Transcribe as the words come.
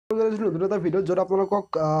নতুন এটা ভিডিঅ' য'ত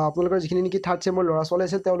আপোনালোকৰ যিখিনি নেকি থাৰ্ড চেমৰ ল'ৰা ছোৱালী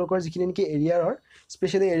আছে তেওঁলোকৰ যিখিনি নেকি এৰিয়াৰৰ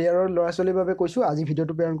স্পেচিয়েলি এৰিয়াৰৰ ল'ৰা ছোৱালীৰ বাবে কৈছোঁ আজি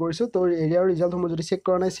ভিডিঅ'টো প্ৰেৰণ কৰিছোঁ তো এৰিয়াৰ ৰিজাল্টসমূহ যদি চেক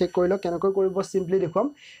কৰা নাই চেক কৰি লওক কেনেকৈ কৰিব চিম্পলি দেখুৱাম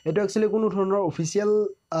এইটো একচুৱেলি কোনো ধৰণৰ অফিচিয়েল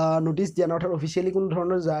নোটিছ দিয়া নাই অৰ্থাৎ অফিচিয়েলি কোনো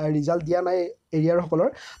ধৰণৰ ৰিজাল্ট দিয়া নাই এৰিয়াৰসকলৰ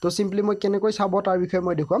তো চিম্পলি মই কেনেকৈ চাব তাৰ বিষয়ে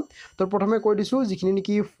মই দেখুৱাম তো প্ৰথমে কৈ দিছোঁ যিখিনি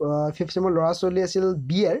নেকি ফিফ্থ চেমৰ ল'ৰা ছোৱালী আছিল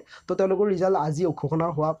বি এৰ তো তেওঁলোকৰ ৰিজাল্ট আজি ঘোষণা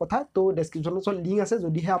হোৱা কথা তো ডেছক্ৰিপশ্যনত লিংক আছে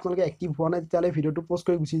যদিহে আপোনালোকে এক্টিভ হোৱা নাই তেতিয়াহ'লে ভিডিঅ'টো পষ্ট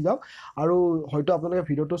কৰি গুচি যাওক আৰু হয়তো আপোনালোকে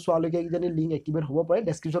ভিডিঅ'টো চোৱালৈকে কিজানি লিংক এক্টিভেট হ'ব পাৰে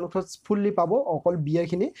ডেছক্ৰিপশ্যনত ফুল্লি পাব অকল বি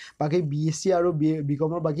এৰখিনি বাকী BSc আৰু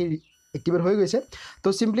BCoমৰ বাকী এক্টিভেট হৈ গৈছে তো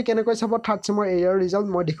চিম্পলি কেনেকৈ চাব থাৰ্ড চেমৰ এৰিয়াৰ ৰিজাল্ট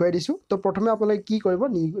মই দেখুৱাই দিছোঁ তো প্ৰথমে আপোনালোকে কি কৰিব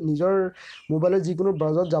নিজৰ মোবাইলৰ যিকোনো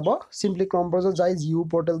ব্ৰাউজাৰত যাব চিম্পলি ক্ৰম ব্ৰাউজাৰত যাই জিঅ'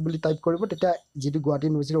 পৰ্টেল বুলি টাইপ কৰিব তেতিয়া যিটো গুৱাহাটী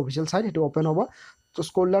ইউনিভাৰ্চিটিৰ অফিচিয়েল চাইট সেইটো অ'পেন হ'ব তো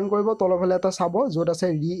স্ক্ৰল ডাউন কৰিব তলফালে এটা চাব য'ত আছে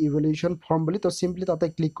ৰি-ইভেলুৱেশ্যন ফৰ্ম বুলি তো চিম্পলি তাতে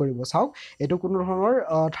ক্লিক কৰিব চাওক এইটো কোনো ধৰণৰ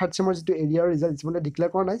থাৰ্ড চেমৰ যিটো এৰিয়াৰ ৰিজাল্ট যিমানে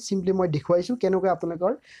ডিক্লেয়াৰ কৰা নাই চিম্পলি মই দেখুৱাইছোঁ কেনেকৈ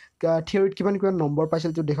আপোনালোকৰ থিয়ৰীত কিমান নম্বৰ পাইছিল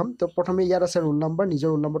সেইটো দেখাম তো প্ৰথমে ইয়াত আছে ৰোল নম্বৰ নিজৰ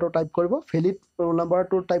ৰোল নম্বৰটো টাইপ কৰিব ভেলিড ৰোল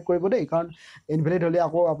নম্বৰটো টাইপ কৰিব দেই কাৰণ ইনভেলিড হ'লে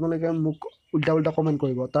আকৌ আপোনালোকে মোক উল্টা কমেণ্ট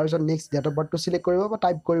কৰিব তাৰপিছত নেক্সট ডেট অফ বাৰ্থটো চিলেক্ট কৰিব বা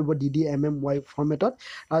টাইপ কৰিব DDMMY ফৰ্মেটত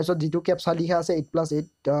তাৰপিছত যিটো কেপচা লিখা আছে 8+8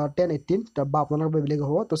 10 18 বা আপোনালোকৰ বেলেগ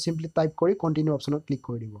হ'ব তো চিম্পলি টাইপ কৰি কণ্টিনিউ অপশ্যনত ক্লিক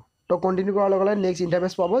কৰি দিব তো কণ্টিনিউ কৰাৰ লগে লগে নেক্সট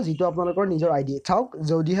ইণ্টাৰফেচ পাব যিটো আপোনালোকৰ নিজৰ ID চাওক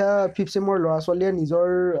যদিহে ফিফ্থ চেমৰ ল'ৰা ছোৱালীয়ে নিজৰ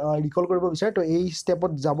ৰিকল কৰিব বিচাৰে তো এই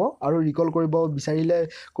ষ্টেপত যাব আৰু ৰিকল কৰিব বিচাৰিলে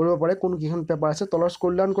কৰিব পাৰে কোনকেইখন পেপাৰ আছে তলৰ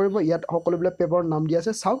স্ক্ৰল ডাউন কৰিব ইয়াত সকলোবিলাক পেপাৰৰ নাম দিয়া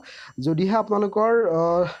আছে চাওক যদিহে আপোনালোকৰ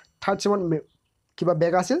থাৰ্ড চেমত কিবা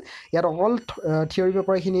বেক আছিল ইয়াত অকল থিয়ৰী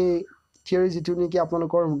পেপাৰখিনি থিয়ৰী যিটো নেকি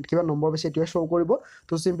আপোনালোকৰ কিবা নম্বৰ পাইছে এইটোৱে শ্ব' কৰিব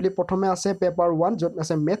তো চিম্পলি প্ৰথমে আছে পেপাৰ 1 য'ত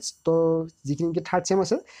আছে মেথছ তো যিখিনি নেকি থাৰ্ড চেম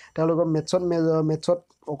আছে তেওঁলোকৰ মেথছত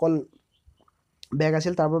অকল বেক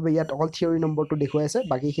আছিল তাৰ বাবে ইয়াত অকল থিয়ৰী নম্বৰটো দেখুৱাই আছে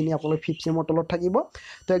বাকীখিনি আপোনালোক ফিফ্থ চেমৰ তলত থাকিব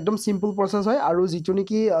তো একদম চিম্পল প্ৰচেছ হয় আৰু যিটো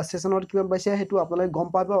নেকি ছেশ্যনত কিমান পাইছে সেইটো আপোনালোকে গম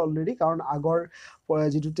পাব অলৰেডি কাৰণ আগৰ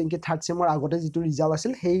যিটো নেকি থাৰ্ড চেমৰ আগতে যিটো ৰিজাল্ট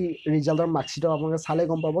আছিল সেই ৰিজাল্টৰ মাৰ্কশ্বিটত আপোনালোকে চালে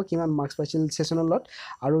গম পাব কিমান মাৰ্কছ পাইছিল ছেশ্যনত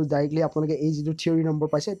আৰু ডাইৰেক্টলি আপোনালোকে এই যিটো থিয়ৰী নম্বৰ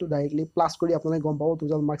পাইছে এইটো ডাইৰেক্টলি প্লাছ কৰি আপোনালোকে গম পাব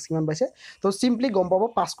টোটেল মাৰ্কছ কিমান পাইছে তো চিম্পলি গম পাব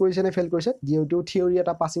পাছ কৰিছে নে ফেইল কৰিছে যিহেতু থিয়ৰী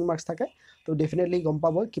এটা পাছিং মাৰ্কছ থাকে তো ডেফিনেটলি গম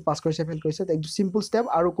পাব কি পাছ কৰিছে ফেইল কৰিছে একদম চিম্পল ষ্টেপ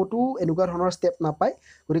আৰু ক'তো এনেকুৱা ধৰণৰ ষ্টেপ নাপায়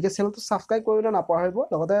গতিকে চেনেলটো ছাবস্ক্ৰাইব কৰিবলৈ নাপাহৰিব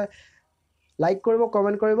লগতে লাইক কৰিব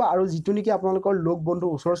কমেণ্ট কৰিব আৰু যিটো নেকি আপোনালোকৰ লগ বন্ধু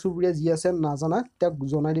ওচৰ চুবুৰীয়া যি আছে নাজানা তেওঁক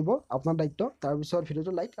জনাই দিব আপোনাৰ দায়িত্ব তাৰপিছত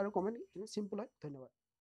ভিডিঅ'টো লাইক আৰু কমেণ্ট চিম্পল হয় ধন্যবাদ